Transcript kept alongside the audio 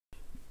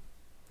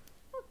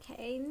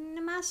Okay,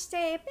 namaste.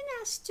 I've been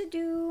asked to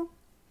do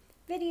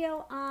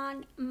video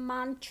on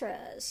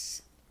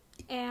mantras,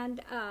 and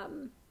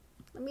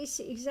let me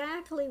see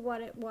exactly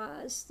what it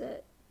was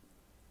that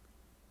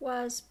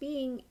was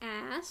being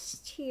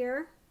asked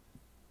here.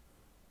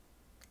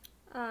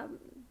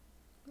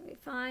 We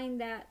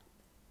find that,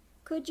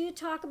 could you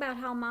talk about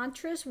how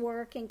mantras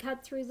work and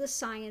cut through the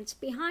science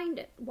behind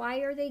it? Why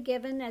are they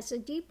given as a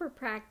deeper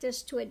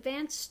practice to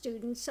advanced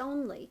students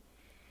only?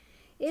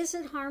 Is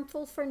it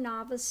harmful for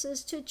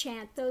novices to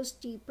chant those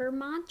deeper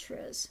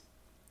mantras?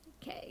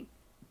 Okay.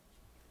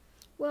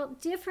 Well,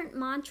 different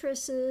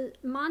mantras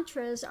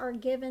are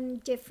given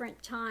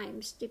different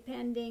times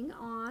depending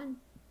on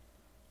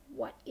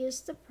what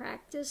is the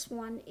practice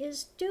one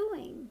is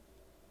doing.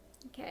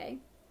 Okay.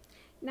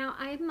 Now,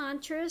 I have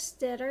mantras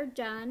that are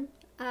done,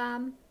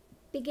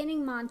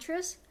 beginning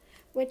mantras,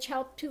 which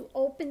help to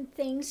open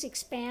things,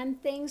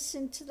 expand things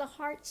into the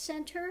heart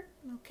center.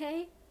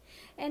 Okay.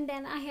 And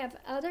then I have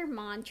other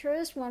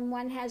mantras when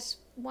one has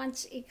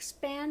once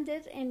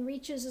expanded and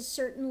reaches a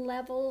certain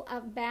level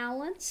of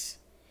balance,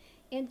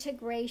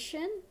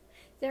 integration.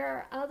 There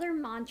are other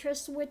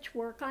mantras which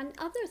work on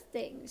other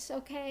things,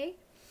 okay?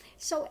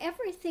 So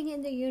everything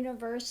in the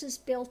universe is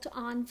built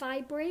on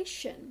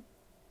vibration,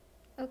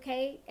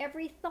 okay?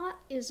 Every thought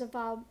is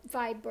a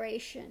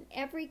vibration.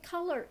 Every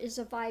color is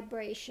a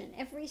vibration.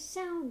 Every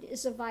sound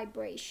is a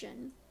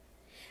vibration.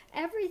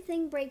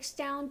 Everything breaks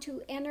down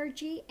to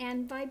energy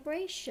and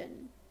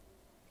vibration.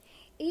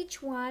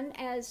 Each one,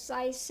 as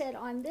I said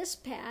on this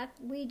path,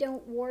 we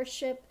don't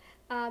worship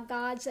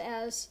gods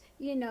as,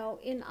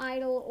 in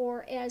idol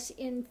or as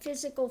in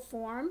physical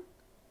form.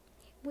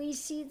 We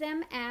see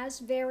them as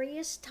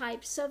various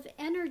types of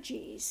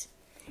energies.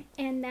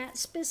 And that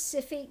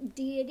specific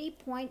deity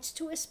points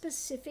to a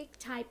specific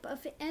type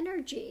of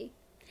energy.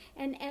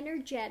 An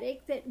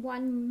energetic that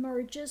one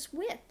merges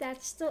with.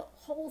 That's the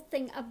whole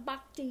thing of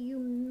bhakti. You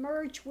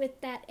merge with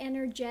that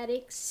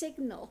energetic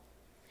signal,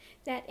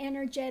 that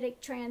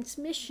energetic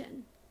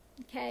transmission.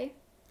 Okay?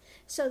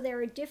 So there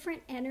are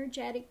different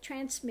energetic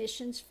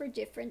transmissions for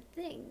different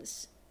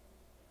things.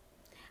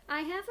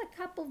 I have a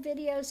couple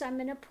videos I'm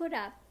going to put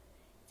up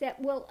that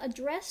will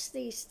address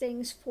these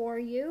things for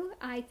you.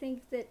 I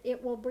think that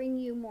it will bring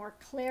you more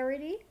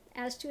clarity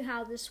as to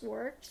how this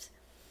works.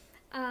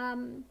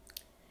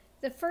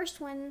 The first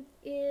one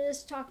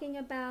is talking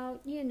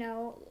about,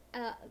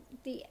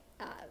 the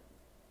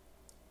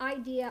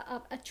idea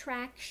of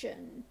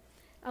attraction,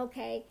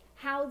 okay,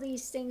 how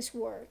these things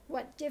work,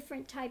 what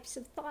different types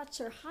of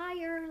thoughts are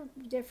higher,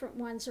 different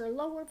ones are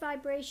lower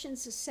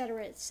vibrations,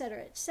 etc.,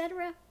 etc.,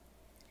 etc.,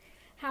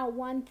 how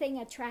one thing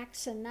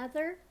attracts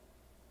another,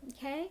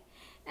 okay,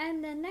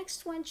 and the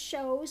next one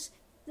shows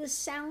the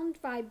sound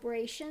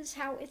vibrations,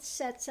 how it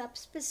sets up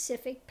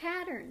specific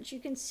patterns.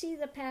 You can see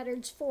the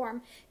patterns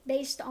form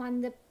based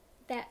on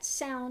that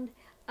sound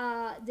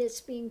that's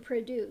being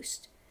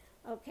produced.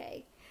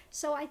 Okay,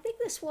 so I think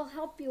this will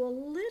help you a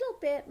little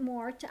bit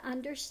more to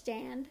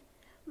understand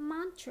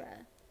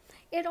mantra.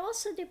 It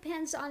also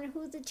depends on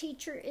who the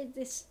teacher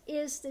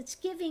is that's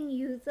giving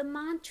you the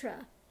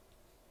mantra.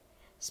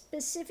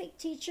 Specific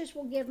teachers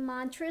will give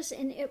mantras,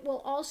 and it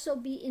will also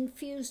be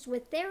infused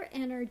with their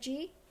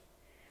energy,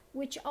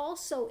 which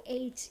also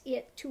aids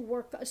it to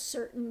work a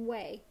certain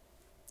way.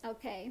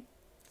 Okay,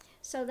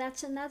 so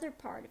that's another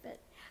part of it.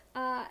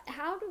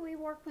 How do we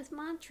work with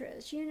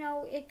mantras?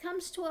 It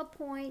comes to a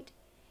point,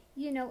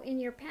 in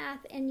your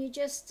path, and you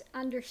just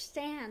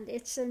understand.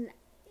 It's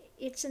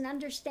an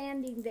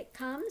understanding that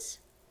comes.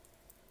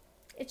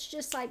 It's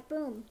just like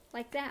boom,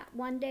 like that.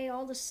 One day,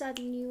 all of a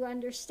sudden, you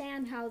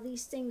understand how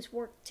these things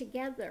work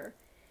together.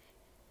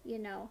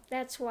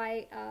 That's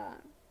why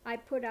I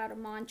put out a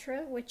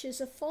mantra, which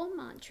is a full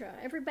mantra.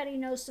 Everybody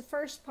knows the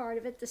first part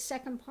of it. The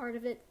second part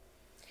of it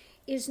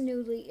is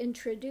newly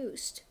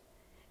introduced.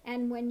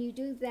 And when you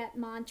do that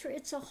mantra,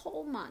 it's a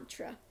whole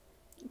mantra.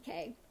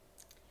 Okay.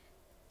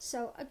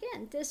 So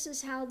again, this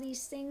is how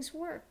these things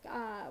work.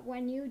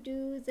 When you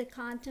do the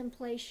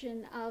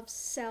contemplation of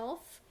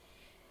self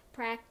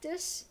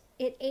practice,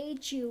 it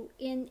aids you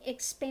in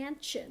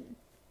expansion.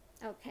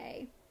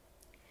 Okay.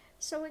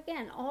 So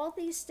again, all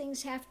these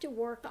things have to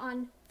work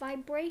on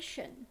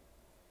vibration,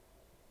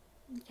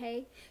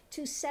 okay,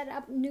 to set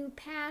up new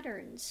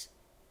patterns.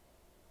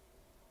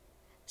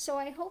 So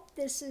I hope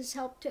this has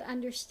helped to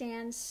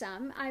understand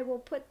some. I will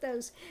put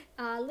those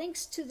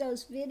links to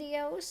those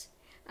videos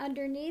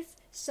underneath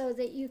so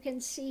that you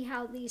can see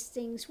how these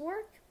things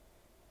work,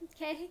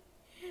 okay?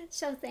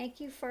 So thank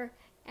you for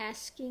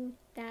asking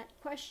that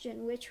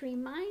question, which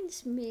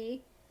reminds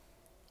me,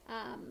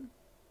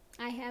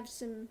 I have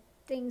some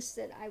things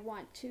that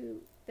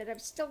that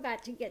I've still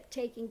got to get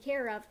taken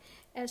care of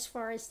as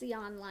far as the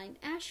online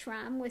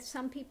ashram, with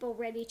some people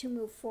ready to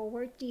move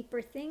forward,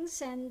 deeper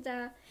things, and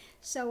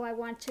so I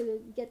want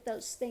to get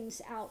those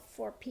things out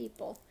for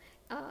people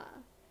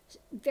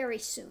very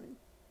soon.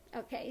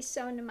 Okay,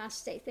 so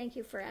namaste. Thank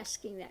you for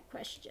asking that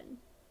question.